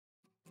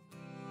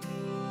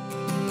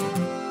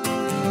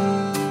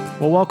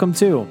Well, welcome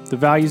to the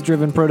Values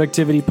Driven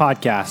Productivity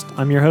Podcast.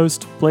 I'm your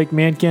host, Blake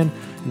Mankin,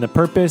 and the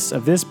purpose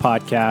of this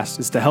podcast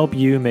is to help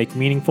you make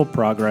meaningful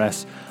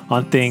progress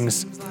on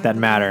things that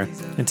matter.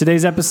 In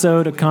today's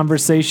episode, a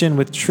conversation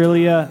with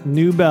Trillia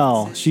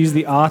Newbell. She's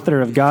the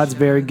author of God's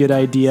Very Good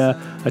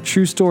Idea, a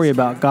true story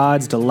about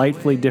God's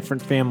delightfully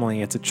different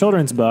family. It's a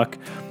children's book,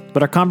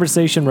 but our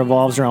conversation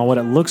revolves around what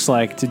it looks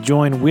like to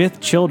join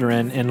with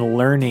children in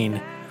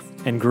learning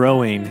and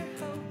growing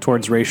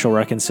towards racial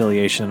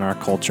reconciliation in our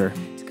culture.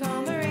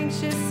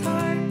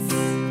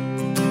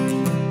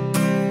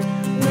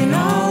 When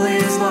all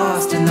is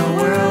lost and the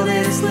world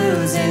is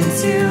losing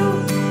too.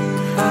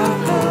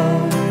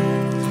 Oh,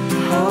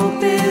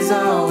 hope is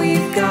all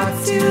we've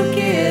got to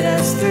get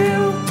us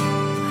through.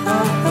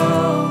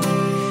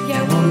 Oh,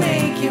 yeah, we'll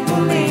make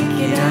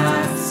it,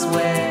 I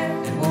swear.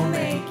 We'll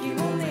make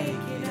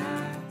it,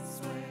 I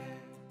swear.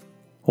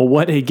 Well,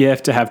 what a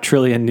gift to have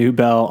Trillia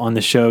Newbell on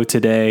the show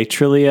today.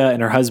 Trillia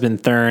and her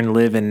husband Thurn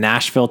live in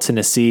Nashville,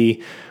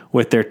 Tennessee,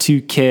 with their two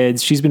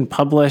kids. She's been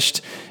published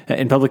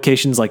in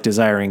publications like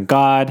Desiring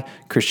God,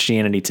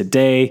 Christianity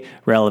Today,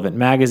 Relevant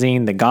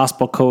Magazine, The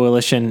Gospel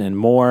Coalition, and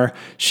more.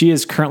 She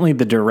is currently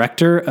the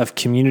Director of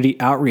Community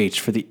Outreach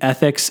for the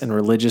Ethics and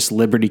Religious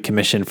Liberty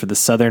Commission for the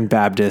Southern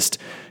Baptist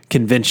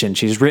Convention.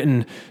 She's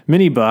written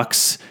many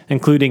books,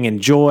 including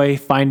Enjoy,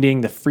 Finding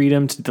the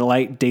Freedom to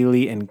Delight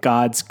Daily in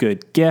God's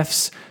Good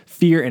Gifts,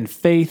 Fear and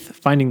Faith,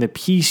 Finding the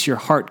Peace Your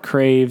Heart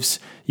Craves,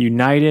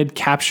 United,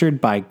 Captured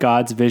by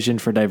God's Vision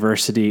for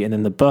Diversity, and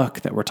then the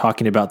book that we're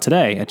talking about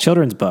today, a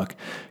children's book,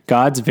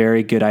 God's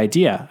Very Good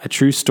Idea, a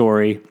true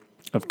story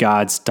of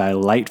God's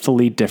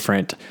delightfully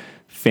different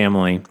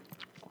family.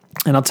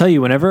 And I'll tell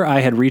you, whenever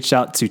I had reached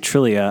out to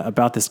Trillia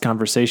about this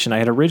conversation, I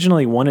had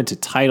originally wanted to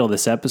title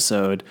this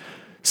episode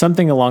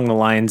something along the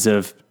lines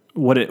of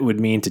what it would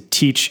mean to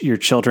teach your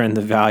children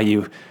the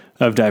value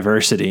of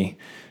diversity.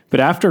 But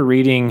after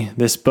reading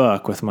this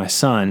book with my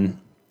son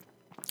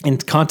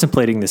and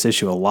contemplating this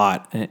issue a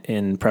lot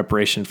in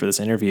preparation for this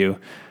interview,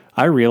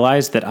 I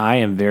realized that I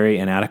am very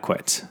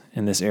inadequate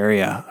in this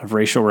area of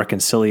racial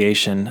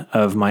reconciliation,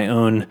 of my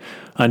own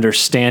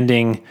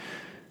understanding,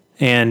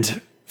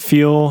 and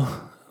feel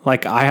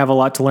like I have a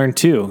lot to learn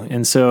too.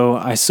 And so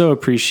I so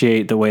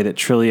appreciate the way that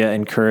Trillia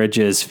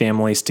encourages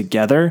families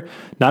together,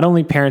 not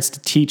only parents to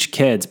teach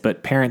kids,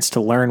 but parents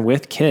to learn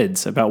with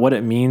kids about what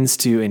it means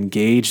to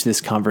engage this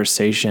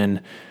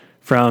conversation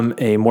from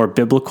a more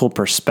biblical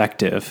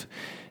perspective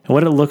and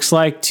what it looks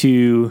like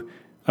to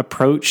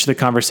approach the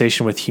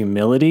conversation with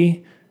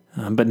humility,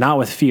 but not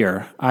with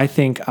fear. I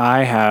think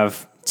I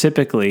have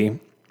typically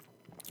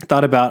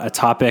thought about a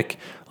topic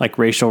like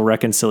racial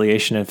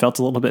reconciliation and felt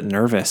a little bit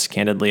nervous,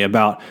 candidly,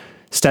 about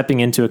stepping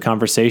into a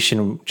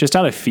conversation just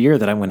out of fear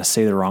that I'm going to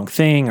say the wrong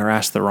thing or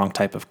ask the wrong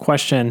type of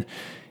question.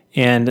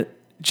 And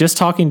just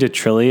talking to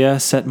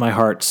Trillia set my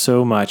heart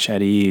so much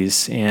at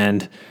ease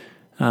and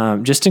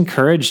just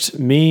encouraged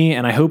me,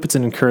 and I hope it's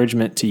an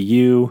encouragement to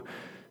you,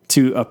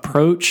 to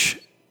approach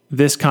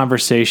this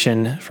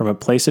conversation from a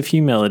place of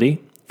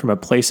humility, from a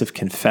place of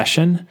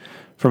confession,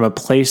 from a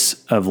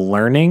place of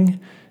learning,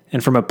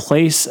 and from a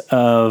place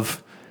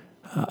of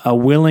a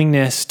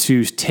willingness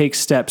to take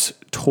steps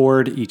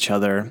toward each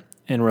other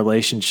in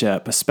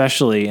relationship,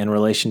 especially in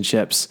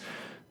relationships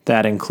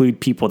that include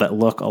people that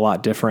look a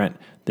lot different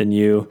than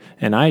you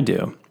and I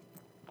do.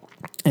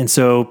 And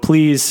so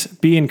please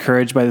be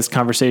encouraged by this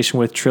conversation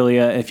with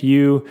Trillia. If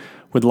you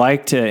would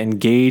like to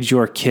engage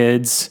your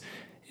kids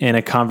in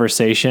a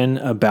conversation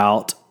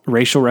about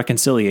racial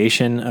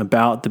reconciliation,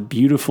 about the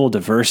beautiful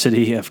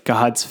diversity of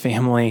God's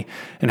family,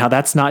 and how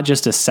that's not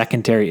just a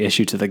secondary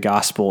issue to the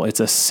gospel, it's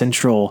a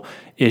central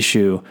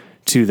issue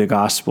to the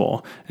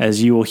gospel.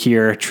 As you will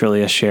hear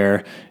Trillia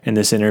share in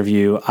this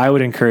interview, I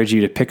would encourage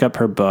you to pick up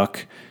her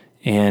book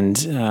and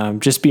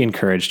just be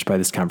encouraged by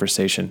this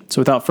conversation.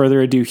 So without further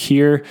ado,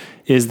 here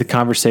is the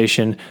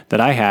conversation that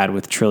I had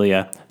with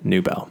Trillia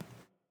Newbell.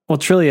 Well,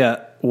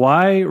 Trillia,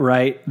 why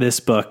write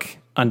this book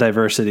on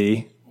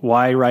diversity?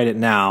 Why write it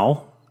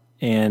now?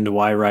 And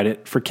why write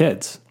it for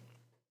kids?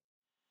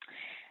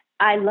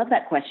 I love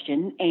that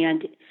question.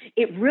 And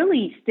it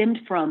really stemmed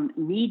from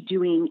me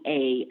doing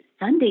a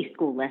Sunday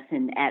school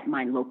lesson at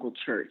my local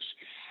church.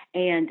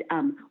 And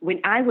when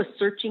I was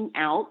searching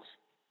out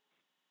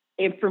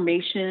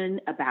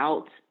information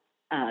about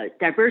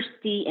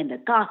diversity and the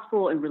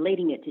gospel and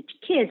relating it to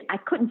kids, I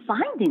couldn't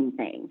find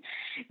anything.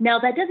 Now,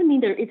 that doesn't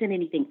mean there isn't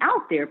anything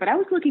out there, but I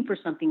was looking for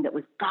something that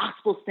was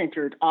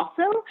gospel-centered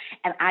also,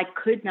 and I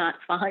could not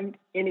find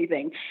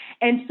anything.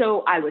 And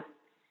so I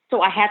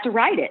had to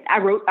write it. I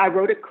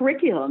wrote a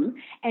curriculum.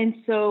 And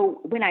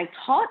so when I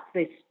taught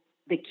the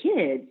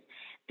kids,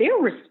 their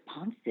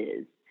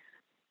responses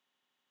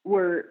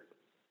were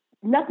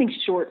nothing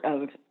short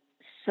of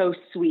so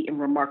sweet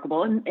and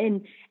remarkable. And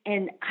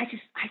I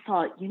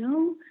thought,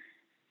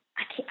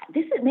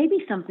 this is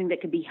maybe something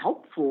that could be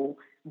helpful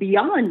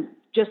beyond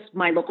just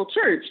my local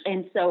church.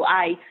 And so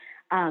I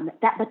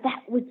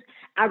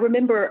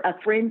remember a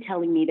friend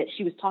telling me that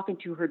she was talking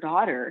to her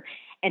daughter,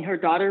 and her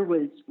daughter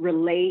was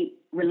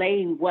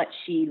relaying what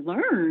she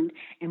learned.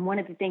 And one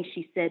of the things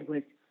she said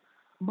was,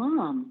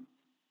 Mom,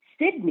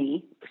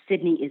 Sydney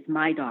is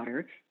my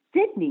daughter.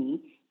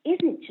 Sydney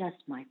isn't just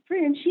my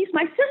friend, she's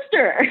my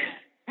sister.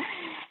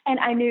 And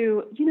I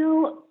knew,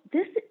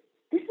 this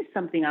is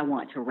something I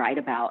want to write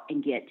about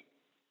and get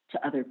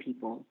to other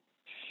people.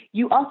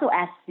 You also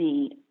asked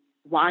me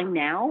why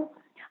now,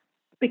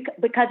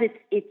 because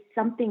it's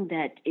something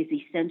that is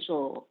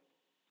essential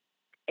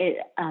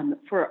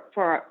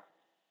for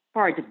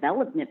our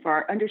development, for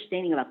our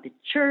understanding about the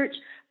church,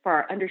 for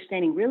our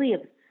understanding really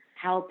of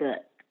how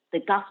the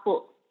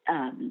gospel,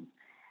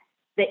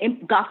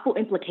 gospel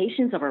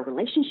implications of our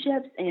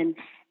relationships. And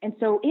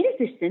so it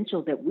is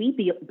essential that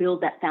we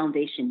build that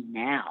foundation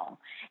now,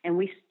 and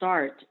we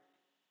start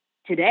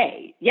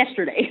today,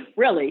 yesterday,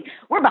 really.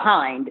 We're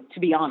behind, to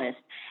be honest.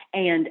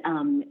 And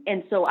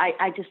so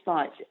I just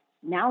thought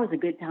now is a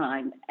good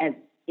time as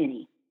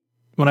any.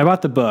 When I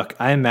bought the book,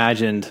 I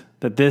imagined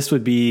that this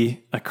would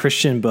be a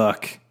Christian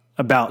book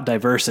about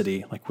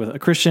diversity, like with a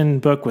Christian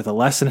book with a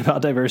lesson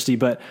about diversity.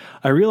 But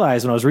I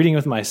realized when I was reading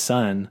with my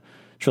son,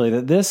 truly,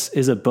 that this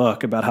is a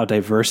book about how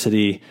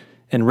diversity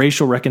and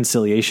racial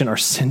reconciliation are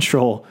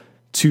central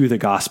to the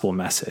gospel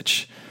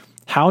message.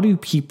 How do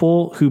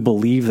people who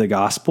believe the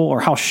gospel,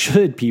 or how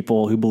should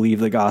people who believe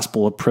the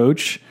gospel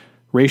approach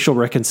racial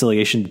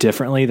reconciliation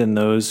differently than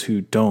those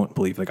who don't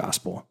believe the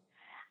gospel?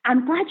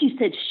 I'm glad you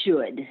said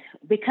should,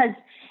 because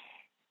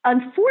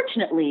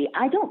unfortunately,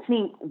 I don't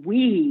think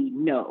we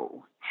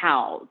know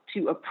how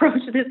to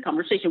approach this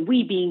conversation,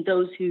 we being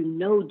those who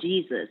know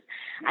Jesus.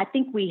 I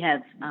think we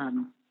have,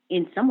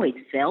 in some ways,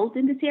 failed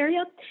in this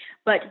area,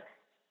 but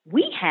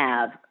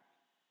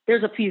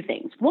there's a few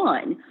things.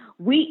 One,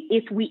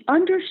 if we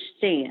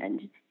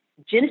understand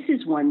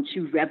Genesis 1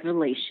 to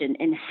Revelation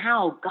and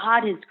how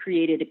God has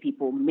created a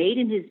people made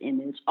in his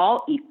image,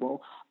 all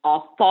equal,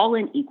 all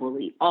fallen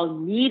equally, all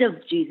need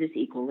of Jesus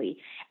equally.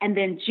 And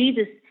then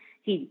Jesus,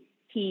 he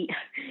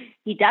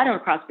died on a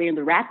cross bearing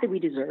the wrath that we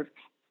deserve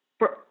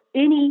for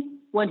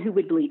anyone who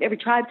would believe, every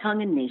tribe,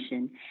 tongue, and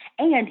nation.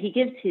 And he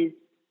gives his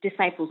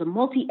disciples a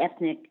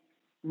multi-ethnic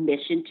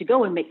mission to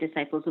go and make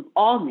disciples of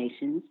all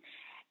nations,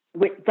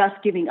 thus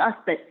giving us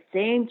that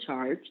same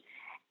charge.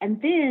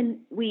 And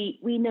then we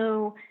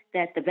know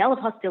that the veil of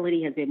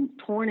hostility has been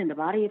torn in the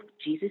body of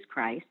Jesus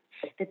Christ,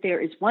 that there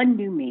is one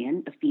new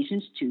man,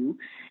 Ephesians 2.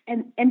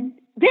 And then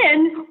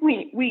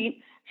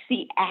we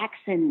see Acts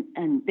and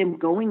them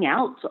going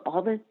out to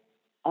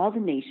all the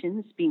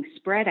nations, being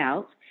spread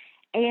out.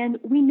 And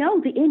we know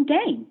the end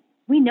game.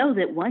 We know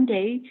that one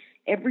day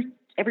every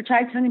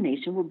tribe, tongue, and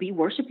nation will be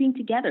worshiping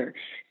together.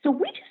 So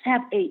we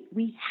have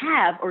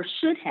or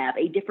should have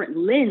a different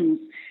lens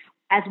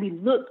as we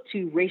look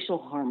to racial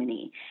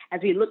harmony,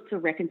 as we look to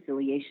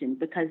reconciliation,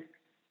 because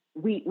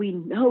we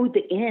know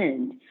the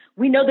end,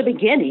 we know the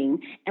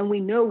beginning, and we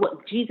know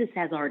what Jesus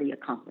has already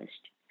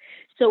accomplished.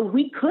 So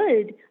we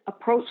could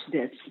approach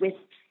this with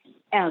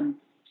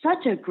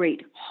such a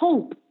great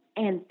hope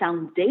and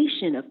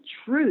foundation of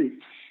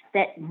truth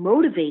that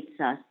motivates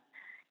us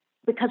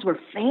because we're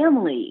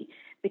family,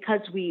 because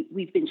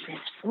we've been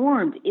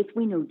transformed. If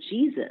we know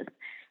Jesus,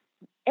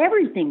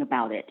 everything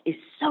about it is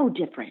so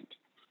different.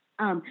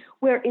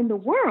 Where in the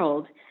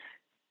world,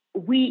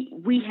 there's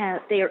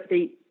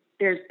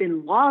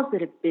been laws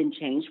that have been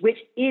changed, which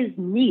is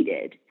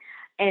needed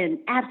and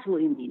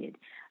absolutely needed.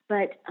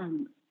 But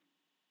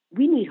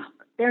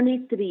there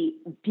needs to be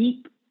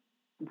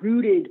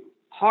deep-rooted,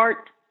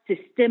 heart,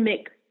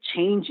 systemic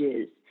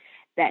changes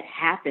that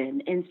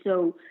happen. And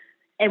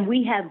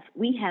we have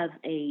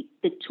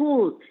the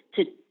tools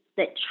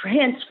that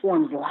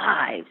transforms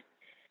lives,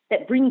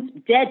 that brings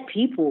dead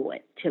people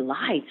to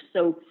life.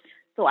 So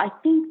I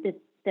think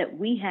that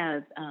we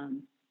have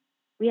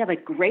a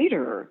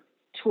greater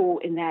tool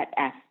in that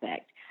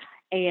aspect.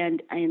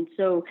 And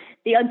so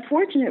the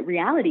unfortunate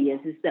reality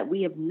is that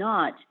we have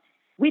not.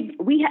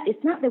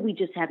 It's not that we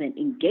just haven't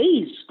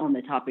engaged on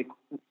the topic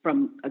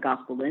from a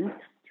gospel lens.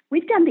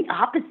 We've done the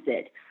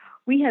opposite.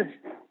 We have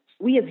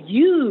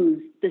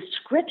used the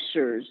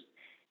scriptures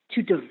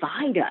to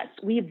divide us.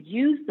 We have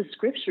used the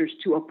scriptures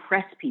to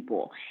oppress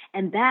people,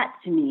 and that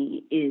to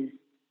me is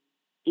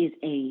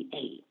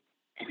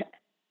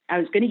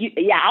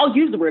I'll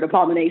use the word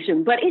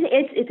abomination, but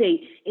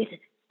it's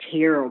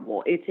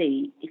terrible.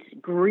 It's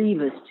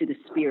grievous to the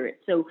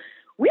spirit. So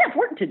we have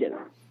work to do.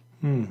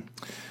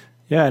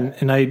 Yeah,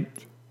 and I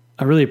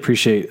really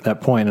appreciate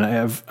that point.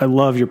 And I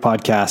love your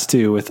podcast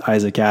too with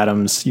Isaac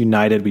Adams,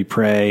 United We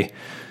Pray.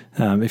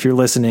 If you're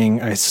listening,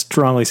 I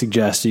strongly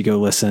suggest you go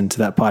listen to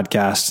that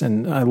podcast.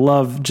 And I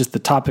love just the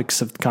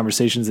topics of the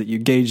conversations that you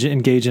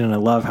engage in, and I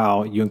love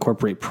how you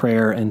incorporate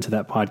prayer into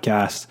that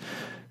podcast.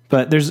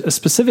 But there's a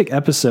specific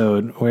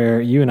episode where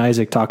you and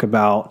Isaac talk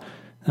about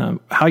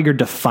how you're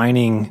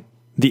defining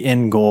the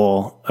end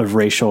goal of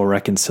racial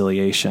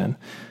reconciliation.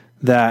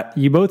 That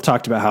you both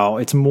talked about how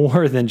it's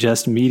more than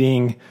just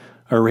meeting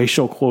a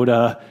racial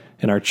quota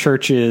in our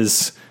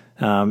churches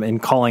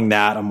and calling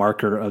that a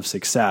marker of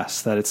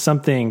success, that it's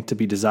something to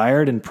be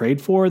desired and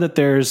prayed for, that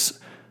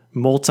there's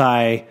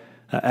multi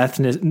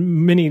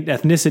many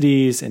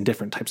ethnicities and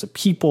different types of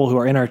people who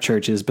are in our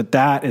churches, but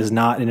that is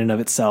not in and of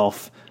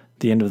itself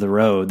the end of the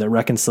road. That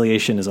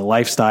reconciliation is a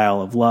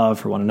lifestyle of love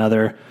for one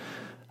another.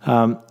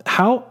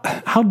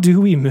 How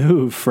do we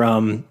move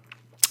from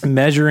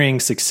measuring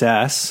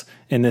success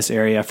in this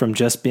area, from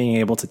just being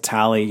able to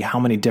tally how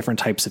many different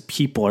types of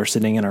people are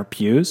sitting in our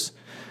pews,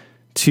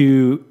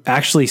 to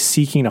actually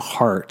seeking a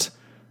heart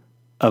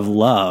of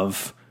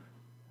love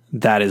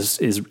that is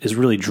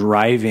really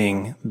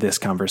driving this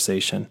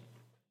conversation?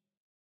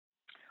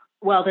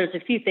 Well, there's a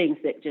few things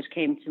that just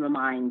came to my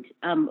mind.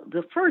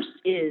 The first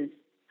is,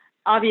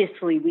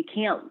 obviously, we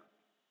can't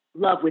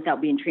love without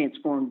being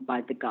transformed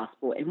by the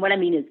gospel. And what I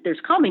mean is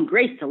there's common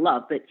grace to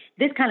love, but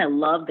this kind of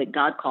love that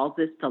God calls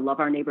us to love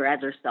our neighbor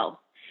as ourselves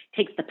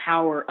takes the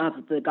power of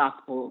the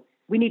gospel.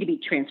 We need to be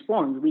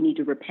transformed. We need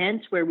to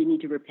repent where we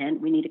need to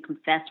repent. We need to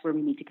confess where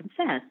we need to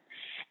confess.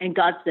 And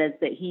God says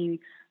that he,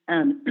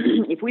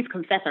 if we've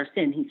confessed our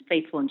sin, he's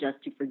faithful and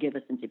just to forgive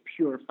us and to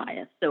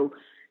purify us. So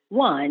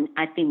one,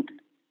 I think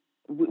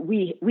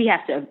we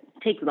have to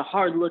take the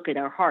hard look at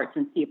our hearts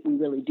and see if we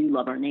really do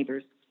love our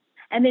neighbors.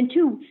 And then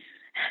two,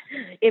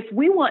 if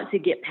we want to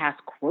get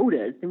past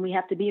quotas, then we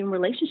have to be in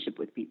relationship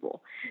with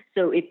people.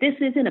 So if this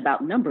isn't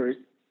about numbers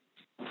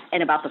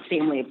and about the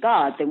family of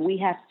God, then we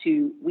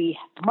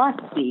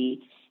must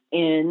be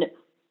in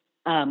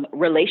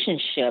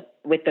relationship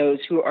with those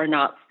who are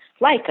not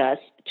like us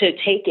to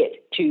take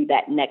it to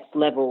that next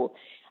level.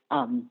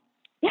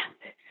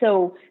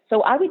 So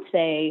I would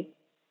say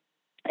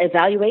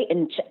evaluate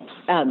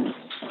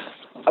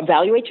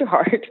your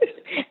heart.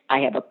 I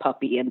have a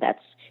puppy, and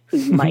that's who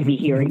you might be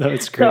hearing.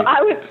 That's great. So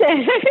I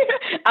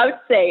would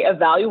say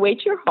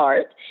evaluate your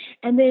heart,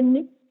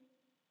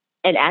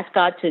 and ask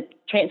God to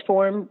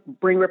transform,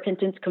 bring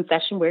repentance,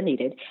 confession where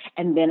needed.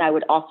 And then I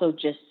would also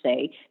just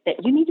say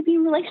that you need to be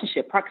in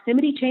relationship.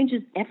 Proximity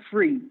changes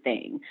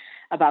everything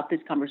about this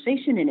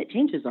conversation, and it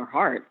changes our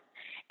hearts.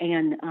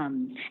 And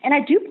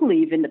I do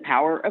believe in the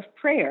power of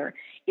prayer.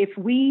 If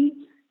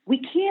we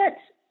can't,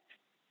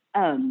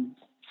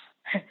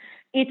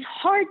 it's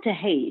hard to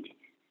hate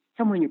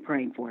someone you're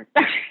praying for.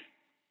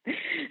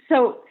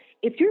 So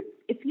if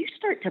you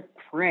start to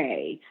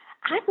pray,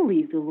 I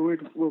believe the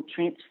Lord will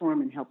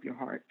transform and help your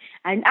heart.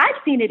 And I've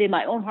seen it in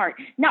my own heart,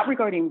 not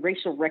regarding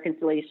racial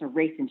reconciliation or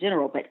race in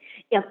general, but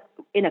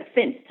in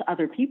offense to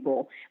other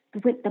people.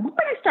 But the moment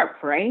I start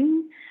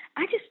praying,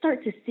 I just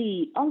start to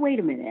see, oh, wait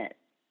a minute.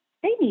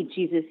 They need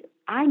Jesus.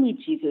 I need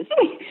Jesus.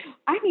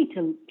 I need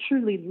to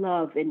truly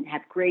love and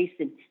have grace,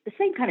 and the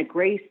same kind of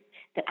grace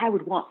that I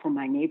would want for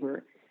my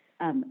neighbor,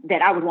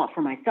 that I would want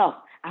for myself.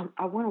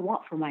 I want to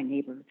want for my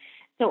neighbor.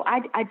 So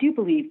I do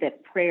believe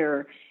that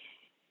prayer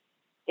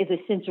is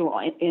essential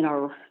in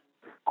our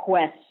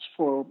quest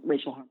for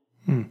racial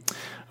harmony.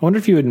 I wonder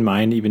if you wouldn't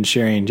mind even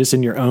sharing, just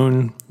in your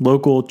own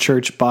local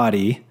church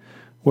body,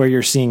 where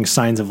you're seeing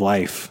signs of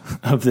life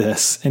of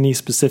this, any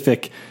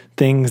specific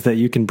things that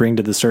you can bring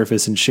to the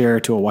surface and share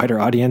to a wider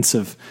audience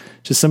of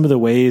just some of the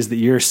ways that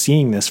you're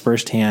seeing this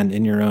firsthand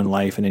in your own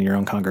life and in your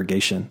own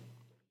congregation.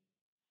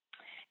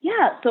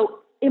 Yeah. So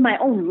in my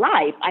own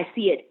life, I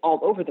see it all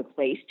over the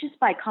place, just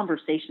by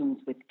conversations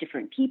with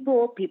different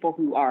people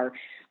who are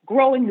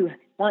growing, who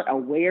weren't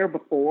aware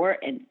before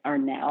and are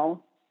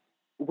now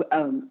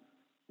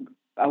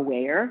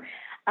aware.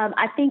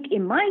 I think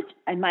in my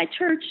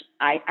church,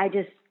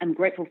 I'm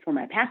grateful for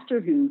my pastor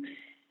who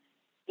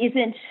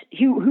isn't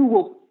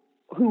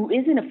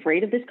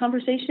afraid of this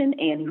conversation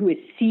and who is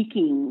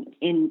seeking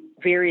in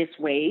various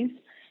ways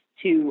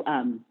to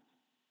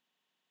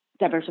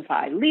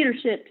diversify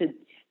leadership, to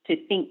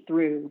think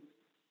through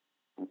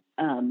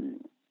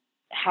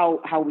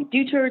how we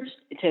do church,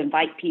 to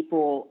invite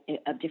people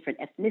of different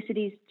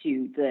ethnicities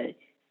to the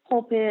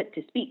pulpit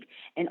to speak.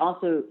 And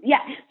also,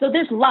 so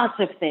there's lots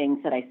of things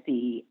that I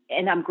see,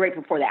 and I'm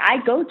grateful for that.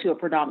 I go to a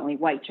predominantly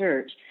white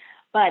church,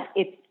 but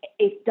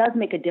it does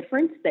make a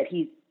difference that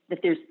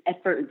there's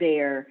effort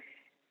there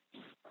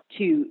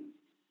to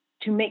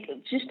make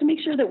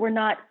sure that we're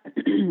not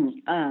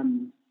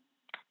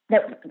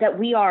that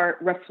we are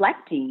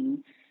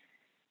reflecting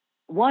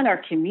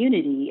our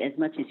community as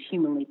much as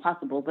humanly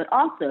possible, but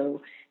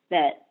also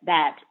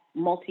that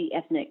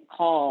multi-ethnic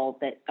call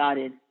that God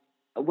is,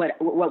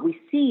 what we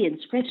see in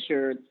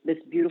Scripture, this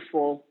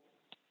beautiful,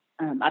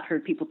 I've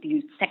heard people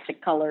use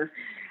Technicolor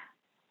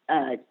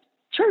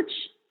church.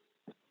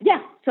 Yeah,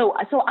 so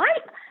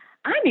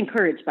I'm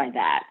encouraged by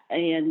that,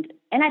 and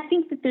I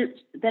think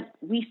that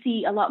we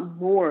see a lot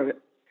more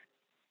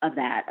of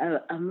that,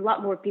 a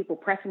lot more people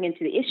pressing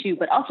into the issue,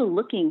 but also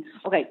looking,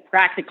 okay,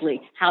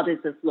 practically, how does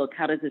this look?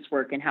 How does this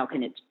work? And how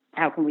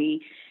can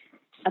we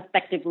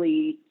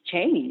effectively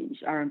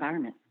change our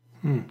environment?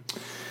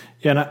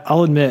 Yeah, and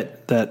I'll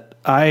admit that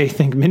I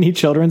think many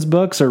children's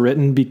books are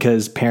written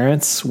because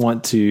parents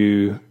want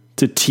to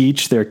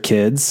teach their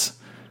kids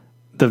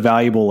the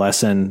valuable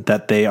lesson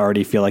that they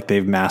already feel like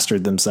they've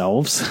mastered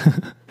themselves.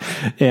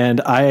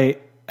 And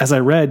as I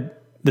read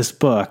this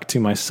book to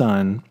my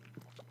son,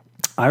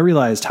 I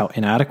realized how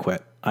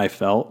inadequate I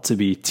felt to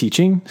be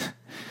teaching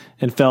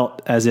and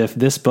felt as if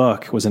this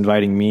book was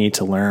inviting me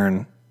to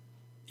learn,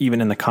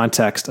 even in the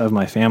context of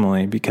my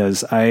family,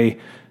 because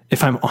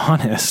if I'm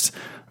honest,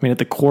 I mean, at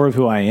the core of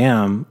who I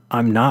am,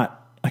 I'm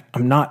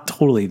not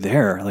totally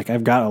there. Like,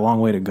 I've got a long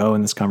way to go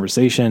in this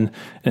conversation,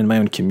 in my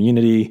own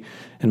community,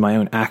 in my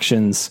own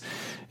actions.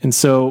 And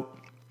so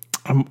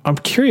I'm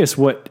curious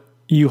what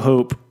you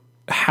hope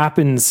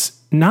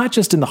happens, not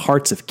just in the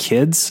hearts of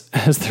kids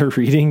as they're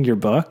reading your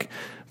book,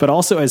 but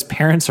also as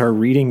parents are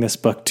reading this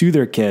book to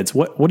their kids.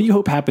 What do you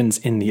hope happens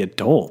in the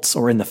adults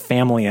or in the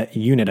family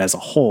unit as a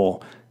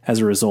whole as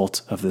a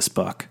result of this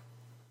book?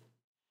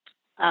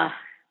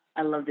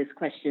 I love this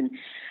question.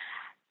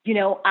 You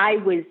know, I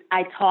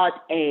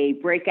taught a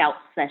breakout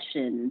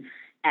session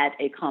at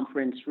a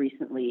conference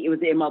recently. It was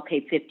the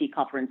MLK 50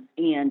 conference,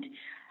 and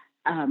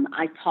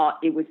I taught,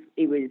 it was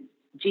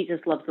Jesus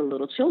Loves the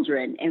Little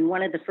Children. And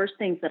one of the first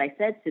things that I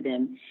said to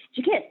them,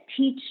 you can't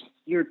teach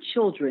your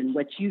children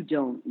what you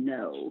don't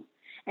know.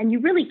 And you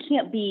really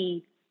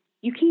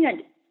you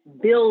can't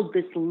build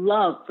this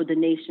love for the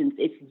nations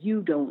if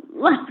you don't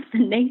love the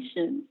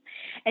nations.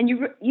 And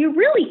you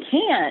really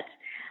can't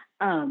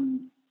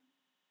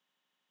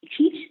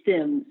teach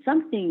them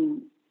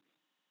something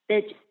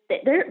that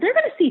they're going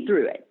to see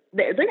through it.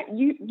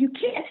 You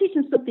can't teach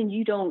them something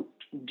you don't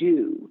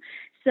do.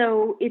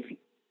 So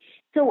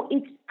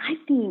I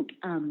think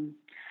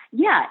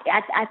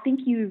I think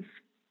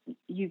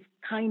you've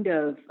kind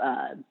of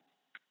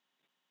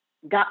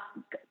got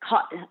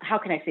caught. How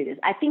can I say this?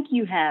 I think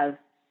you have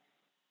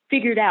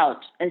figured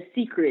out a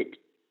secret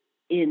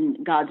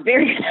in God's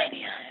very good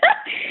idea.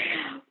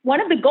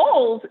 One of the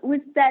goals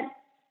was that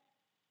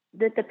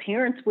the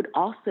parents would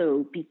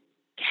also be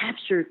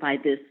captured by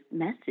this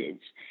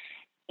message,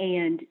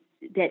 and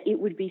that it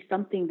would be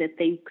something that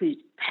they could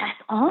pass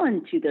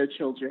on to their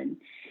children,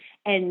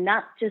 and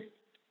not just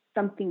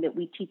something that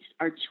we teach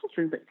our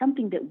children, but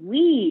something that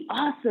we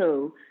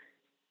also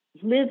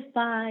live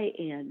by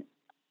and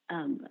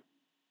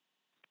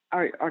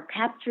are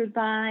captured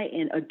by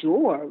and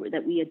adore,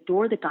 that we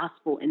adore the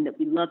gospel and that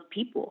we love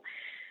people.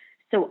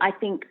 So I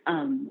think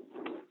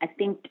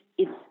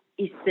it's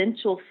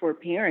essential for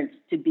parents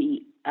to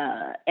be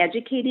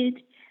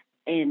educated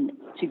and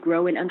to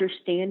grow in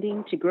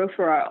understanding, to grow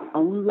for our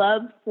own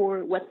love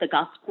for what the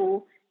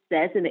gospel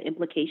says and the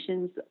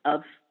implications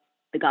of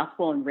the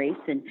gospel and race.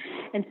 And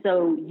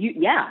so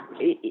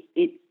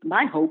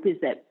my hope is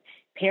that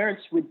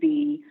parents would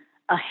be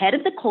ahead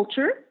of the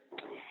culture,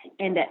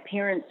 and that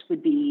parents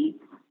would be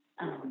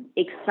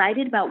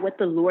excited about what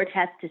the Lord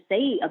has to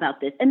say about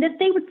this, and that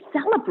they would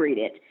celebrate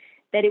it,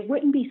 that it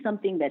wouldn't be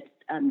something that's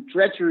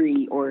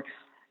drudgery or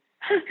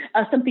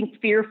something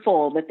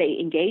fearful that they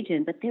engage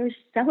in, but there's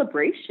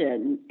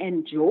celebration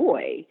and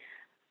joy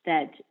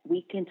that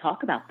we can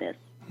talk about this.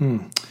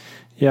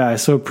 Yeah, I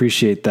so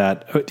appreciate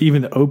that.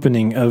 Even the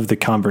opening of the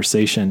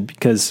conversation,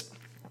 because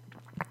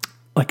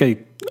like I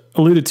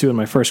alluded to in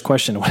my first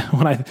question,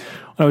 when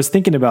I was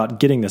thinking about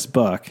getting this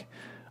book,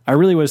 I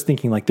really was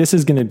thinking like, this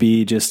is going to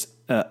be just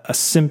a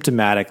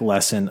symptomatic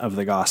lesson of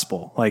the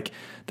gospel. Like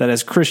that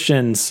as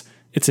Christians,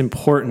 it's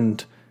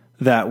important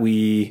that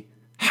we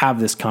have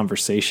this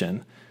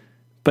conversation.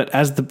 But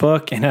as the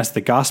book and as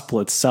the gospel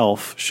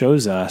itself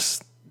shows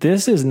us,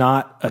 this is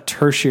not a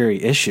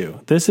tertiary issue.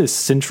 This is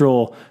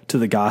central to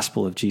the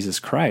gospel of Jesus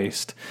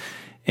Christ.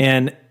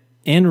 And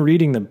in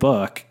reading the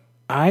book,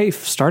 I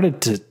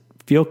started to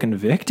feel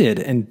convicted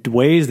in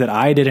ways that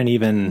I didn't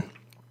even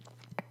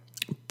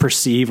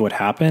perceive what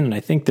happened. And I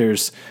think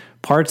there's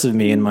parts of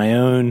me in my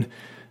own,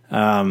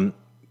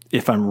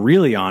 if I'm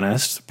really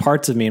honest,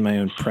 parts of me in my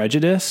own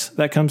prejudice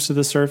that comes to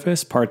the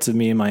surface, parts of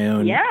me in my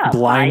own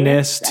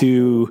blindness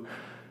to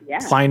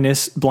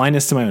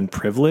my own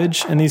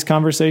privilege in these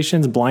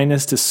conversations,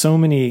 blindness to so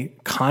many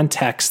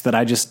contexts that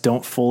I just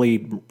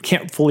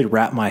can't fully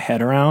wrap my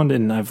head around.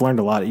 And I've learned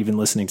a lot, even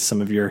listening to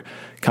some of your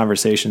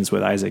conversations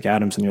with Isaac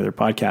Adams and your other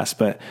podcasts.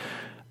 But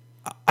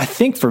I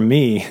think for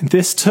me,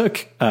 this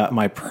took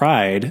my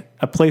pride,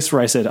 a place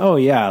where I said, oh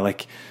yeah,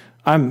 like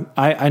I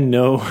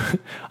know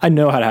how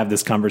to have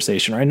this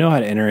conversation, or I know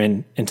how to enter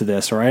into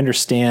this, or I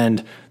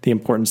understand the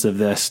importance of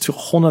this to a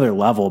whole nother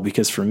level,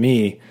 because for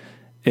me,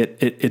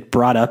 it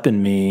brought up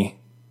in me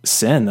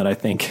sin that I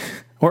think,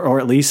 or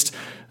at least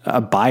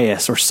a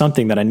bias or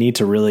something that I need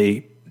to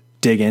really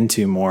dig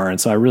into more. And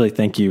so I really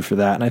thank you for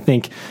that. And I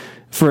think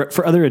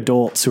for other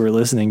adults who are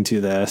listening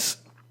to this,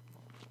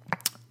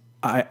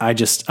 I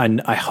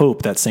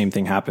hope that same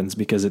thing happens,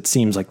 because it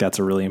seems like that's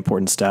a really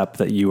important step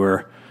that you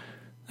were,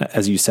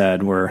 as you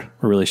said, we're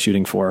really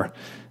shooting for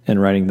in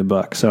writing the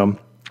book. So,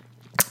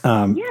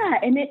 and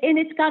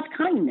it's God's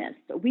kindness.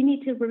 We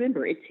need to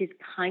remember it's His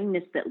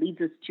kindness that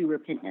leads us to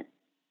repentance.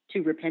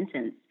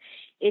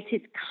 It's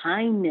His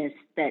kindness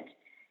that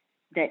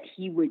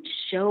He would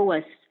show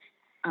us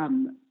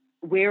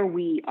where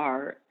we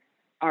are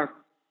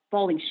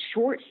falling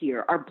short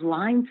here, our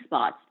blind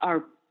spots,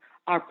 our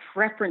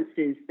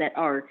preferences that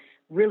are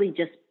really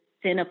just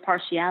sin of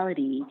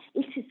partiality.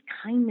 It's his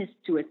kindness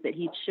to us that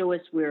he'd show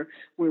us where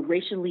we're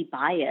racially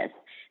biased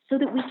so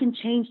that we can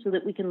change, so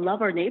that we can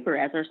love our neighbor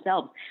as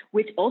ourselves,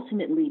 which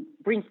ultimately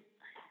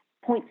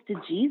points to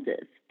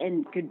Jesus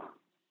and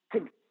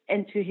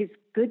and to his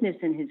goodness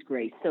and his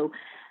grace. So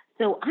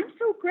I'm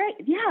so great.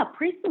 Yeah,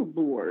 praise the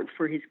Lord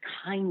for his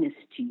kindness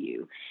to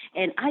you.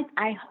 And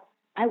I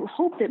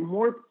hope that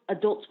more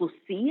adults will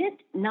see it,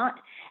 not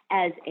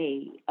as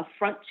a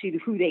affront to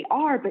who they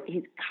are, but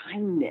his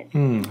kindness.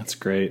 That's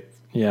great.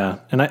 Yeah.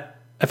 And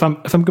if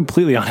I'm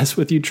completely honest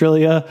with you,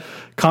 Trillia,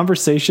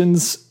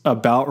 conversations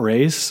about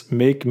race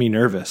make me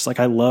nervous. Like,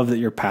 I love that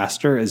your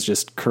pastor is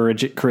just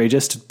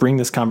courageous to bring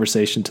this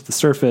conversation to the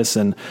surface.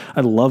 And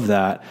I love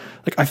that.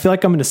 Like, I feel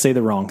like I'm going to say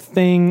the wrong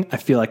thing. I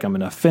feel like I'm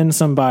going to offend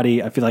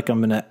somebody. I feel like I'm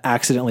going to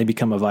accidentally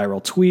become a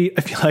viral tweet.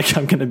 I feel like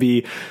I'm going to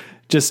be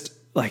just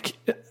like,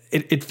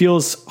 it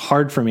feels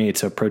hard for me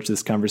to approach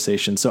this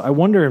conversation. So I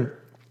wonder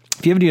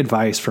if you have any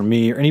advice for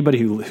me or anybody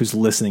who's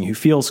listening, who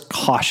feels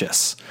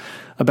cautious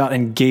about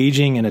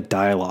engaging in a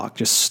dialogue,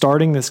 just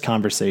starting this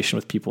conversation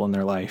with people in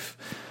their life.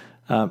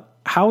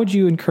 How would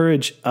you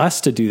encourage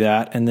us to do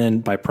that? And then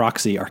by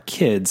proxy, our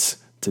kids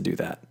to do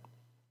that?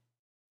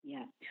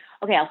 Yeah.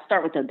 Okay. I'll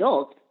start with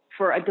adults.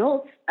 For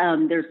adults,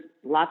 there's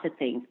lots of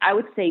things. I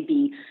would say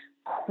be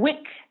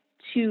quick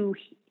to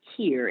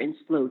hear and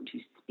slow to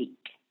speak.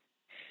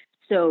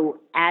 So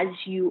as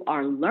you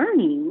are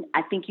learning,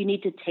 I think you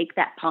need to take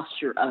that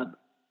posture of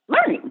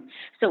learning.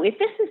 So if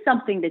this is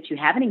something that you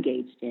haven't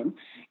engaged in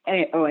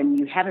and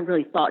you haven't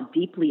really thought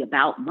deeply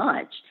about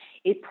much,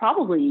 it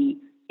probably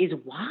is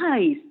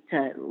wise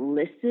to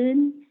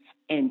listen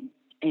and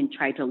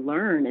try to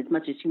learn as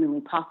much as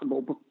humanly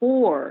possible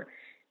before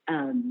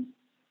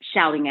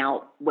shouting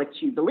out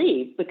what you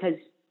believe, because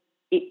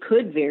it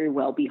could very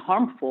well be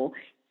harmful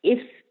if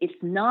it's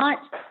not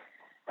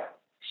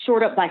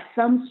shored up by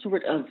some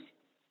sort of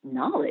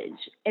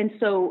knowledge. And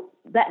so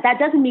that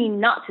doesn't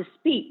mean not to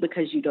speak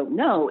because you don't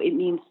know. It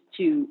means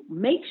to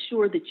make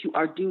sure that you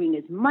are doing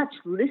as much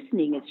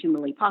listening as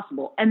humanly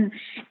possible. And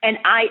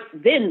I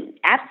then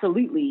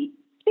absolutely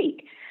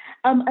speak.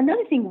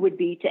 Another thing would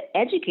be to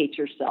educate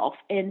yourself.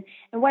 And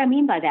what I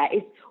mean by that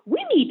is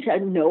we need to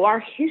know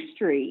our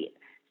history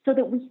so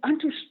that we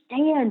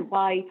understand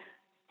why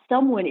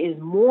someone is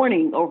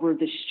mourning over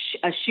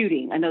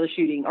another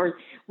shooting, or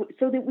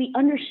so that we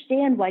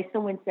understand why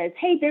someone says,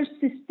 hey, there's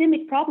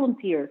systemic problems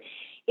here.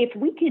 If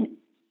we can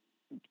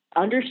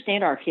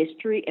understand our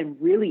history and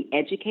really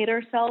educate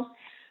ourselves,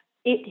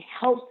 it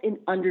helps in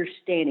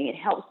understanding. It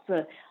helps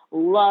to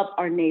love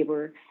our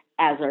neighbor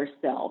as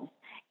ourselves.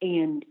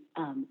 And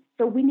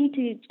so we need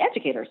to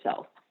educate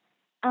ourselves.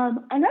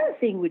 Another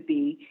thing would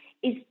be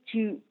is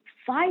to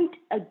fight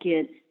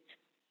against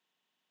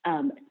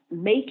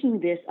making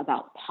this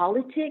about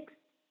politics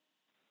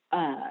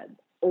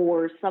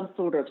or some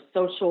sort of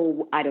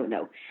social, I don't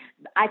know.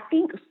 I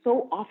think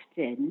so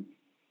often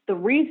the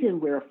reason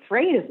we're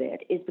afraid of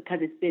it is because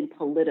it's been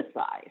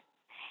politicized.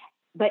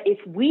 But if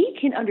we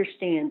can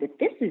understand that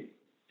this is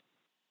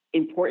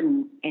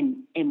important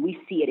and we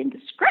see it in the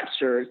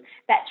scriptures,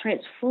 that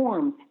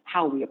transforms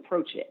how we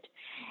approach it.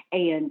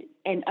 And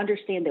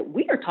understand that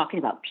we are talking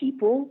about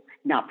people,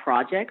 not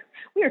projects.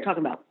 We are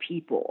talking about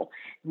people,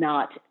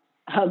 not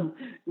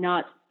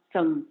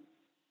some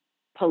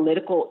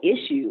political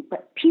issue,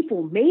 but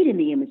people made in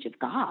the image of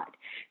God.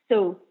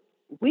 So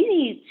we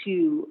need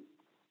to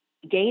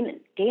gain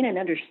an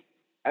understanding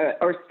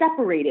or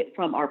separate it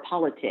from our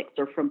politics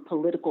or from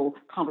political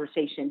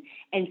conversation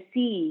and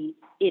see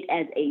it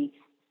as a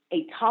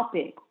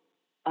topic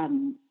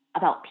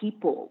about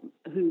people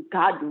who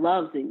God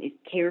loves and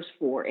cares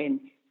for and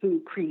who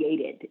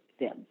created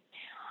them.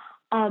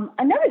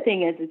 Another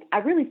thing is I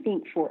really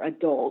think for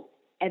adults,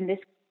 and this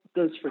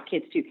goes for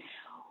kids too,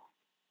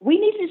 we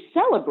need to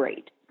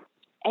celebrate.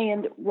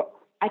 And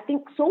I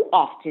think so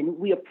often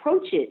we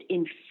approach it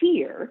in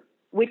fear,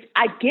 which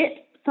I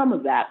get some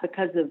of that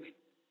because of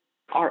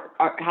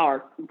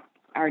how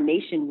our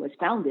nation was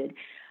founded.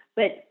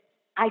 But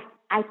I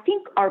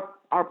think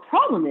our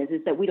problem is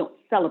that we don't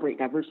celebrate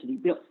diversity.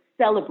 We don't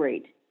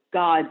celebrate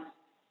God's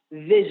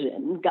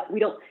vision. We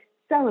don't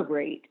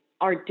celebrate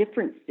our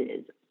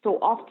differences. So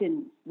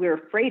often we're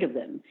afraid of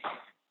them.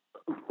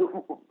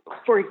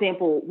 For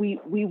example, we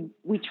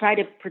try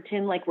to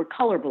pretend like we're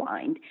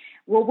colorblind.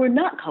 Well, we're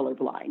not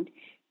colorblind.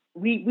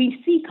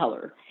 We see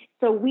color.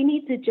 So we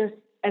need to just,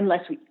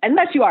 unless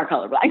you are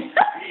colorblind,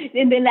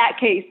 and in that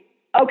case,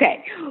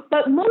 okay.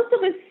 But most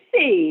of us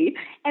see,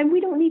 and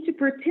we don't need to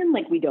pretend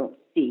like we don't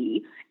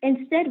see.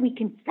 Instead, we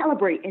can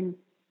celebrate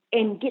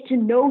and get to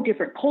know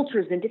different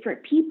cultures and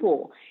different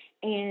people.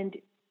 And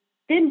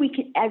then we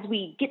can, as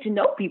we get to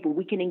know people,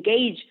 we can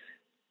engage,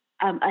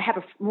 have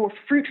a more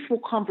fruitful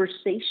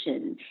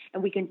conversation,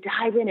 and we can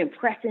dive in and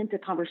press into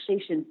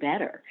conversation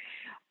better.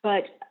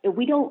 But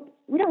we don't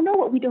know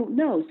what we don't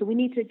know, so we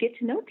need to get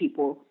to know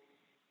people.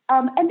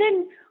 And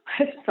then,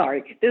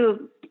 sorry, this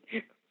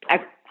is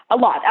a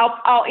lot.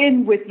 I'll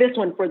end with this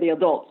one for the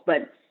adults,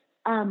 but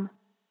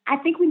I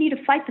think we need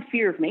to fight the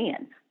fear of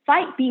man,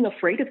 fight being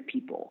afraid of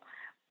people.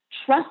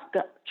 trust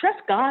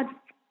God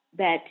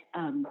that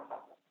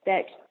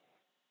that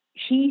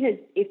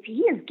if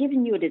He has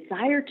given you a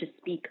desire to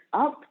speak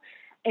up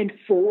and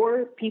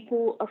for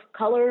people of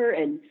color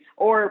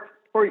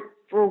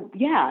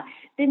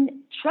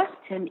then trust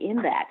Him in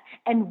that.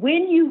 And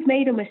when you've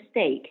made a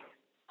mistake,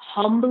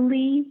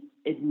 humbly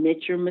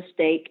admit your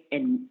mistake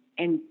and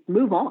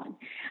move on.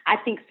 I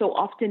think so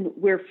often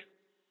we're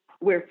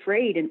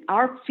afraid, and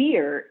our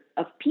fear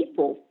of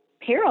people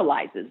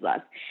paralyzes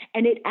us.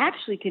 And it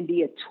actually can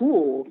be a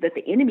tool that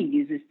the enemy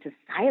uses to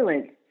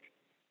silence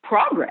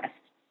progress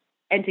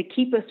and to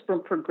keep us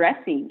from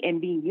progressing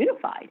and being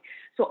unified.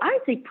 So I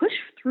would say push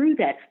through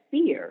that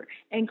fear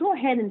and go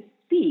ahead and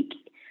speak,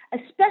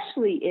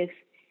 especially if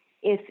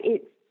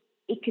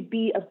it could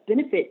be of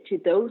benefit to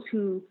those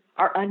who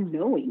are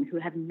unknowing, who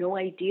have no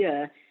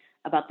idea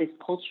about this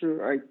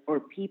culture or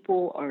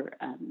people or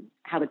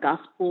how the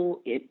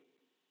gospel it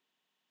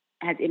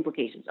has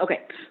implications.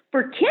 Okay,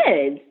 for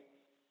kids,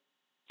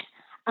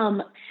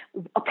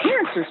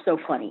 parents are so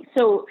funny.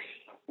 So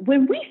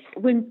when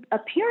a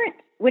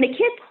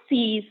kid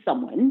sees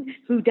someone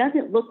who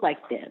doesn't look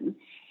like them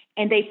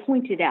and they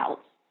point it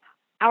out,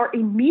 our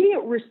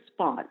immediate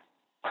response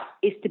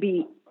is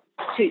to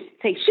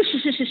say,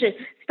 shush,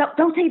 stop,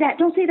 don't say that,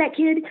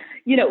 kid.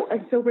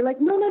 And so we're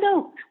like,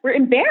 no, we're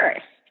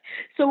embarrassed.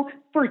 So,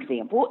 for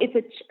example, if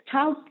a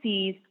child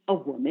sees a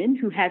woman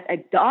who has a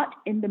dot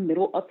in the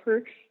middle of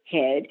her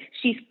head,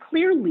 she's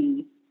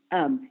clearly,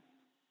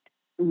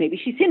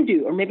 maybe she's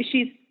Hindu or maybe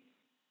she's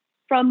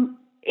from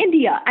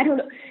India. I don't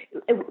know.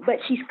 But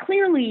she's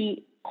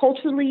clearly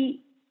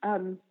culturally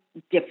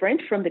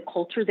different from the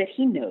culture that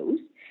he knows.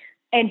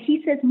 And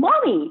he says,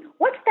 Mommy,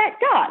 what's that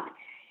dot?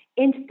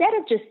 Instead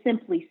of just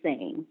simply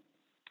saying,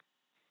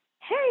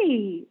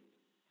 hey,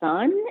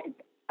 son,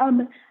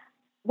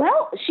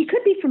 well, she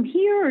could be from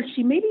here, or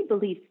she maybe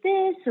believes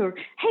this, or,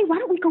 hey, why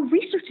don't we go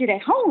research it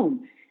at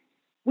home?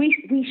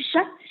 We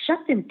shut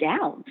them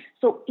down.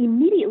 So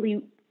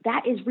immediately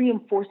that is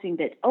reinforcing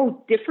that,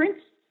 difference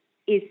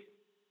is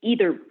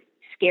either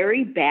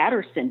scary, bad,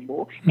 or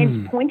sinful.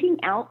 And pointing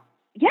out,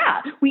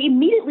 we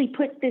immediately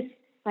put this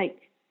like,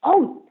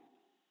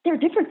 they're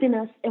different than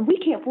us and we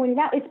can't point it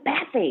out. It's a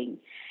bad thing.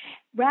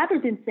 Rather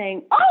than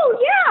saying, well,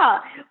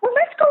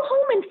 let's go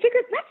home and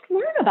let's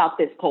learn about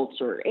this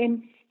culture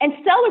and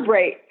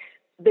celebrate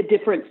the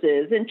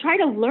differences and try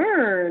to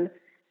learn,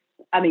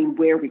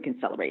 where we can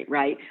celebrate,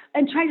 right?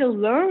 And try to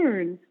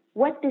learn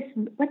what this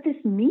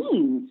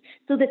means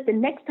so that the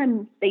next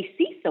time they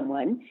see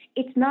someone,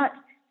 it's not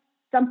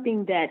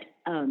something that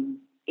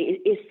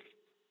is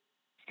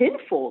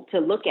sinful to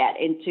look at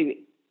and to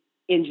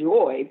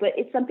enjoy, but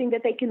it's something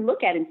that they can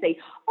look at and say,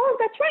 oh,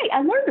 that's right,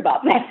 I learned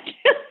about that.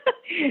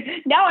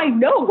 Now I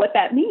know what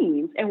that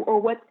means or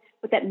what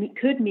that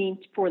could mean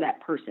for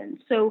that person.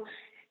 So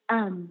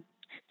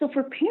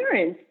for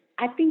parents,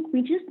 I think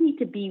we just need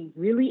to be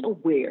really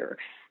aware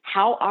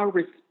how our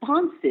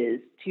responses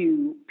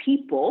to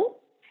people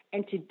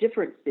and to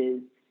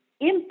differences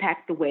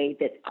impact the way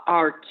that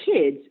our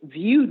kids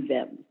view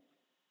them.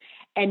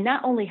 And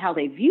not only how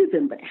they view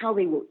them, but how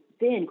they will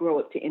then grow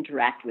up to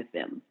interact with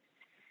them.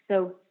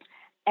 So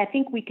I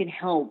think we can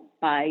help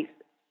by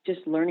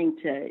just learning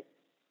to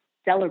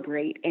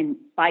celebrate and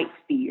fight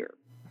fear.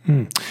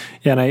 Yeah,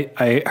 and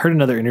I heard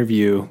another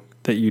interview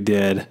that you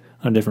did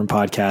on a different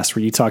podcast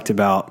where you talked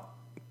about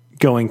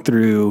going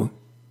through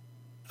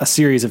a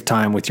series of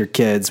time with your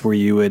kids where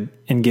you would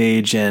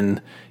engage in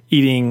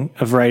eating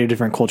a variety of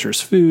different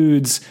cultures'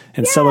 foods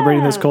and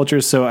celebrating those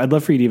cultures. So I'd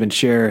love for you to even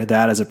share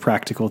that as a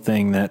practical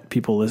thing that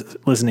people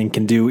listening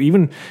can do,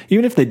 even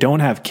if they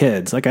don't have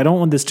kids. Like, I don't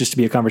want this just to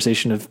be a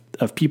conversation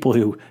of people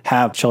who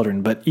have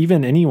children, but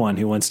even anyone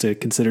who wants to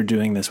consider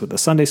doing this with a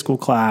Sunday school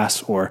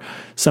class or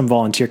some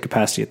volunteer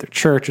capacity at their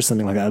church or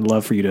something like that. I'd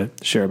love for you to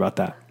share about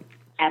that.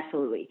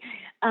 Absolutely.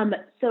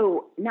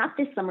 So not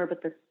this summer,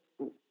 but the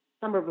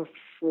summer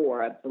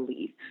before, I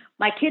believe,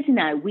 my kids and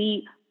I,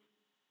 we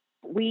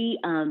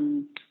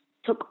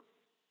took,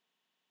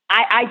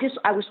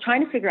 I was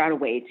trying to figure out a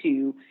way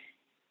to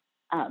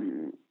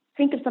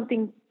think of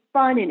something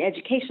fun and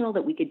educational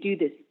that we could do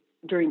this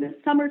during the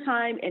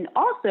summertime and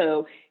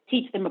also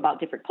teach them about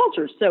different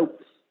cultures. So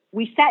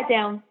we sat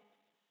down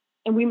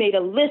and we made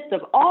a list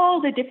of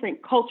all the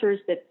different cultures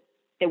that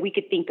we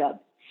could think of.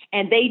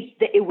 And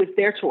it was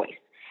their choice.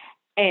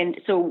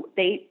 And so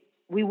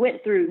we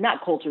went through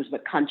not cultures,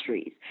 but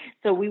countries.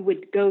 So we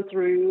would go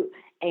through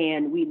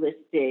and we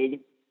listed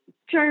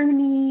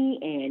Germany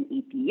and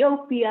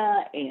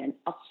Ethiopia and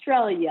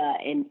Australia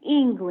and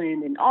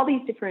England and all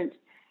these different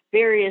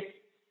various,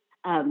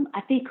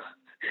 I think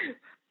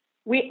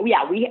we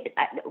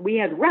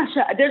had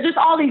Russia. There's just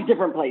all these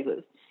different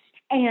places.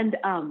 And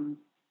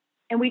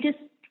we just,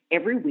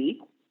 every week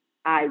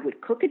I would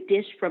cook a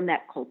dish from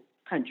that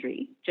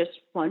country, just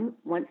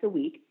once a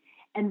week.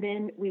 And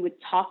then we would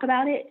talk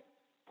about it,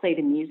 play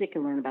the music,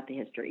 and learn about the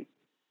history.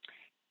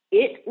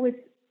 It was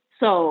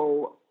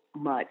so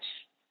much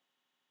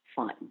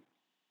fun.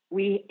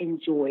 We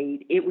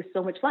enjoyed. It was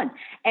so much fun.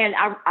 And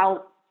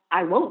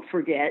I won't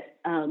forget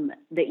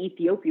the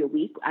Ethiopia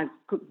week. I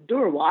cooked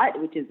durwat,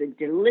 which is a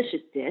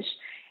delicious dish,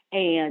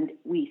 and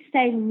we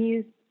sang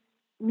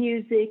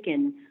music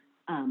and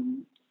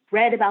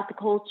read about the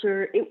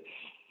culture. It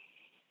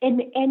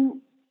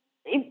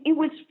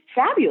was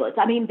fabulous.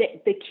 I mean,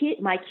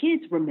 my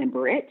kids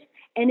remember it,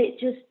 and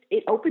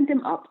it opened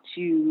them up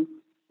to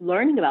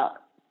learning about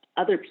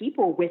other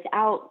people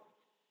without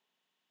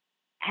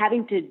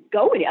having to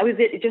go anywhere. I was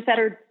just at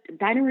our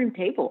dining room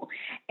table,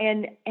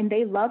 and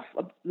they love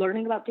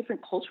learning about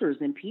different cultures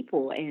and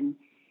people, and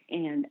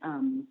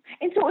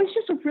so it's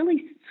just a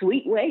really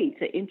sweet way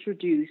to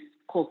introduce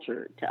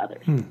culture to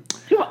others,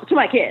 to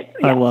my kids.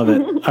 Yeah. I love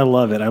it. I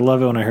love it. I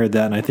love it when I heard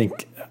that, and I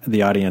think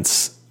the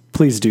audience,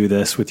 please do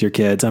this with your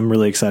kids. I'm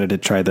really excited to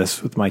try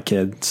this with my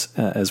kids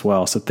as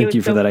well. So thank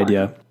you for that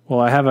idea. Well,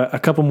 I have a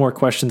couple more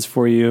questions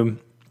for you.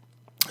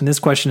 And this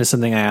question is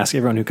something I ask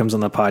everyone who comes on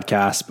the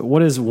podcast, but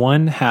what is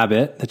one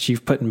habit that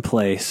you've put in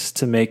place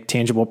to make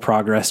tangible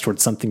progress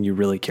towards something you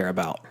really care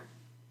about?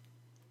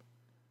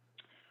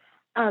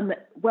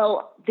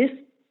 Well,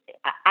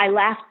 I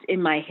laughed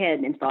in my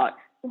head and thought,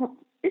 well,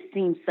 this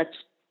seems such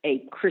a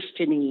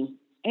Christian-y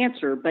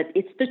answer, but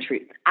it's the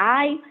truth.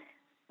 I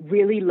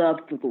really love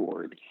the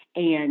Lord,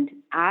 and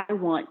I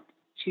want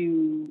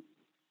to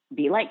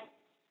be like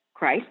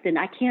Christ, and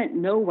I can't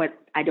know what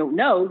I don't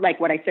know, like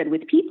what I said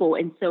with people.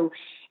 And so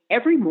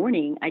every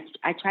morning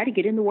I try to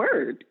get in the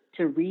Word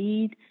to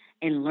read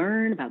and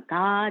learn about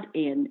God,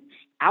 and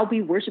I'll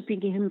be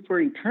worshiping Him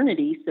for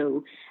eternity.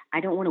 So I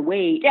don't want to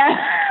wait.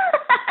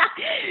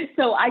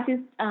 So I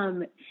just,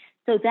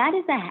 so that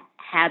is a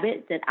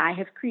habit that I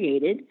have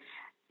created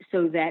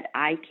so that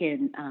I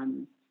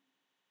can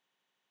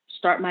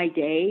start my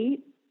day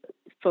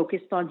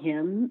focused on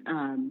Him,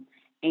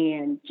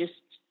 and just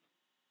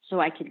so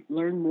I could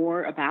learn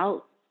more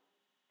about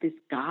this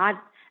God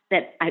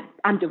that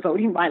I'm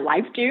devoting my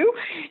life to,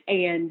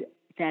 and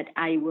that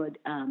I would,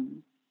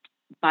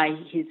 by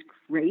His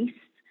grace,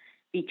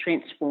 be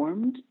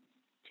transformed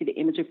to the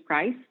image of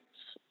Christ,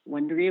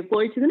 one degree of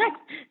glory to the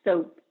next.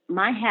 So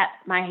my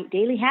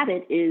daily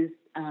habit is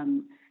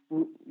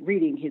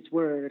reading His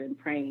Word and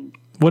praying.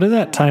 What does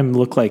that time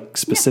look like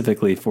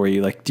specifically for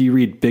you? Like, do you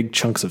read big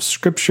chunks of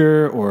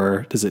scripture,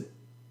 or does it,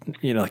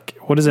 like,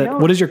 what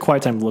does your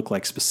quiet time look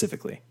like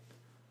specifically?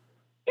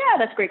 Yeah,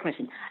 that's a great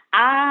question.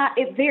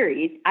 It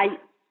varies.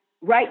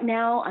 Right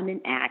now I'm in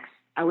Acts.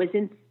 I was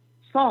in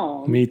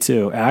Psalms. Me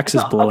too. Acts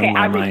is blowing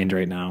my mind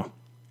right now.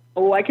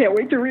 Oh, I can't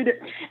wait to read it.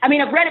 I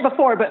mean, I've read it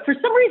before, but for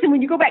some reason,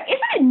 when you go back,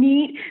 isn't it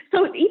neat?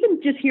 So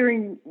even just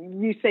hearing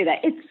you say that,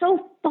 it's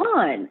so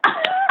fun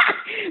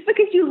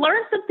because you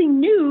learn something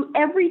new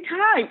every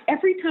time.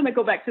 Every time I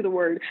go back to the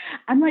Word,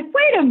 I'm like,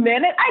 wait a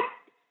minute.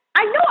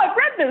 I know I've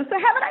read this, so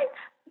haven't I?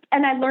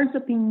 And I learned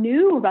something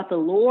new about the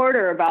Lord,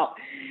 or about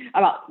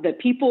the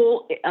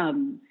people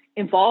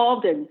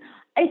involved, and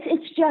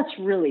it's just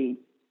really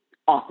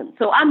awesome.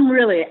 So I'm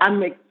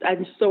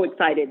so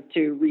excited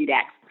to read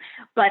Acts.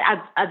 But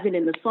I've been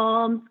in the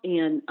Psalms,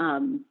 and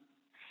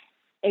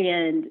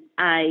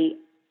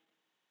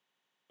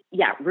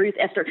Ruth,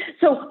 Esther.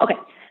 So okay,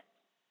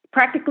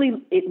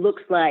 practically it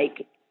looks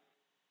like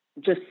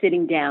just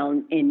sitting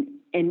down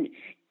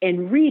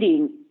and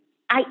reading.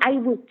 I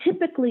will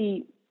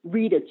typically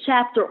read a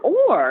chapter,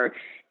 or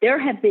there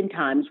have been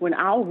times when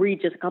I'll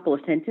read just a couple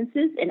of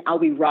sentences and I'll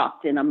be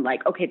rocked, and I'm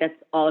like, okay, that's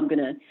all I'm going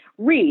to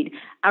read.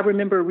 I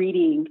remember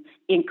reading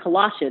in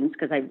Colossians,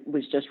 because I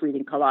was just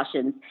reading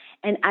Colossians,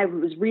 and I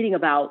was reading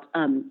about,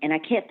 and I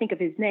can't think of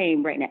his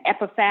name right now,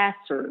 Epaphras,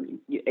 or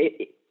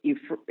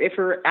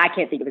I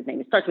can't think of his name.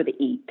 It starts with an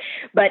E,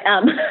 but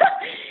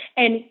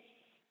and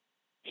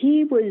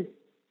he would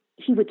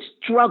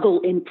struggle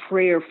in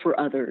prayer for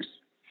others.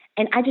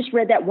 And I just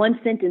read that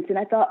one sentence and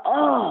I thought,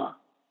 oh,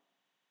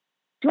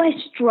 do I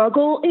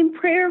struggle in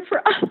prayer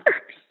for others?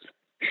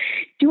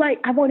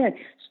 I want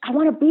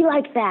to be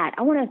like that.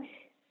 I want,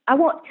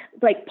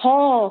 like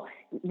Paul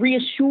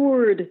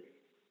reassured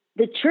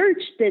the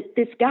church that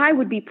this guy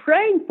would be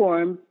praying for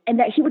him and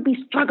that he would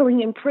be struggling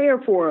in prayer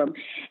for him.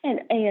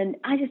 And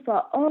I just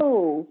thought,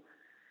 oh,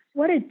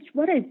 what a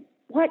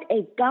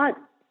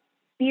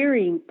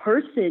God-fearing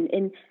person,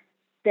 and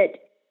that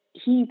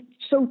he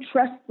so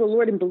trusts the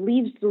Lord and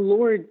believes the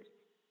Lord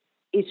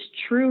is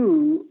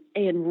true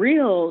and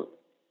real,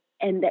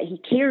 and that he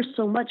cares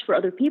so much for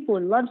other people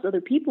and loves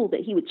other people that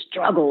he would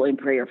struggle in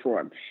prayer for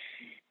them.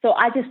 So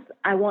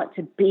I want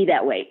to be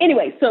that way.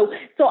 Anyway, so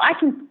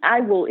I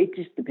will, it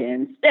just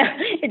depends.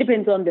 It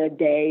depends on the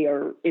day,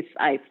 or if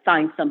I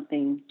find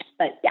something,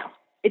 but yeah,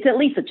 it's at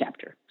least a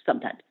chapter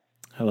sometimes.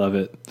 I love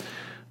it.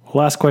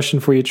 Last question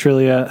for you,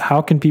 Trillia.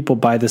 How can people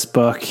buy this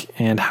book,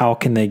 and how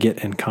can they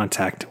get in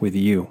contact with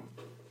you?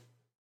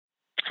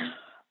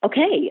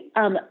 Okay.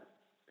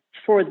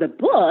 For the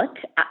book,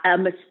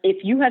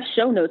 if you have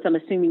show notes, I'm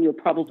assuming you'll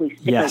probably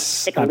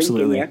stick a link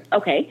in there.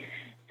 Okay.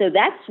 So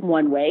that's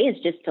one way,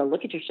 is just to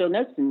look at your show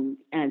notes and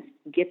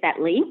get that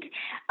link.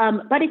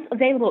 But it's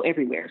available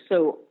everywhere.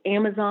 So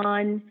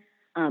Amazon,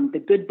 the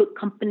Good Book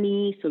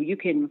Company, so you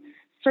can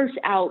search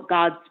out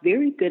God's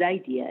Very Good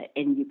Idea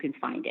and you can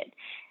find it.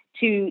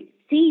 To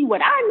see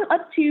what I'm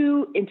up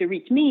to and to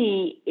reach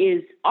me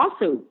is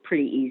also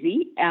pretty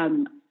easy.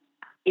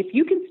 If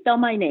you can spell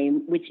my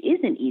name, which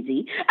isn't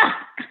easy,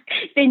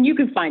 then you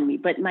can find me.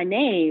 But my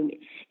name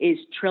is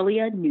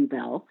Trillia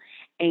Newbell.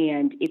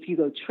 And if you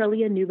go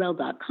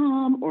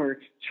trillianewbell.com or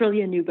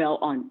Trillia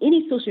Newbell on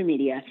any social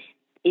media,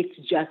 it's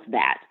just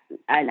that.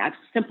 And I've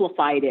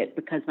simplified it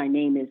because my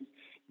name is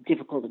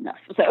difficult enough.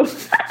 So,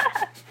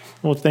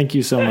 well, thank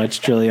you so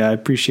much, Trillia. I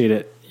appreciate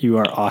it. You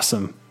are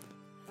awesome.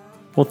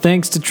 Well,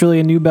 thanks to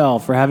Trillia Newbell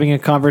for having a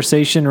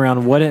conversation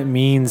around what it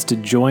means to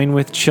join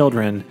with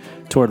children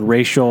toward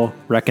racial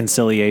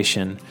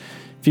reconciliation.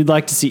 If you'd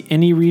like to see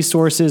any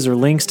resources or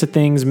links to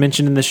things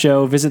mentioned in the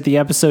show, visit the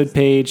episode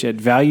page at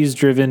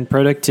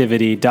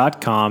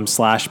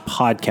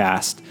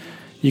valuesdrivenproductivity.com/podcast.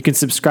 You can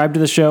subscribe to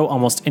the show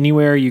almost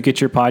anywhere you get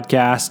your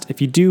podcast.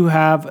 If you do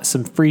have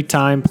some free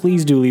time,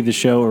 please do leave the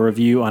show a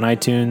review on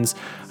iTunes.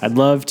 I'd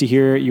love to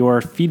hear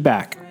your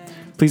feedback.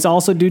 Please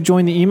also do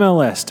join the email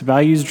list,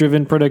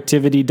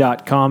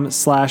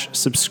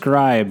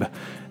 valuesdrivenproductivity.com/subscribe.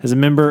 As a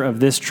member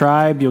of this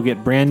tribe, you'll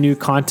get brand new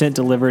content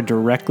delivered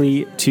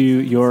directly to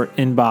your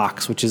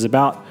inbox, which is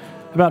about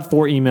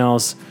 4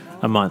 emails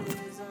a month.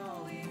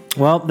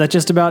 Well, that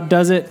just about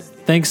does it.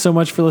 Thanks so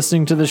much for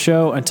listening to the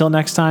show. Until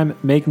next time,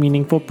 make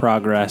meaningful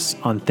progress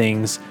on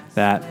things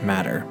that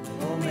matter.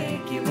 We'll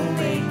make it,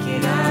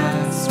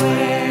 I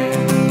swear.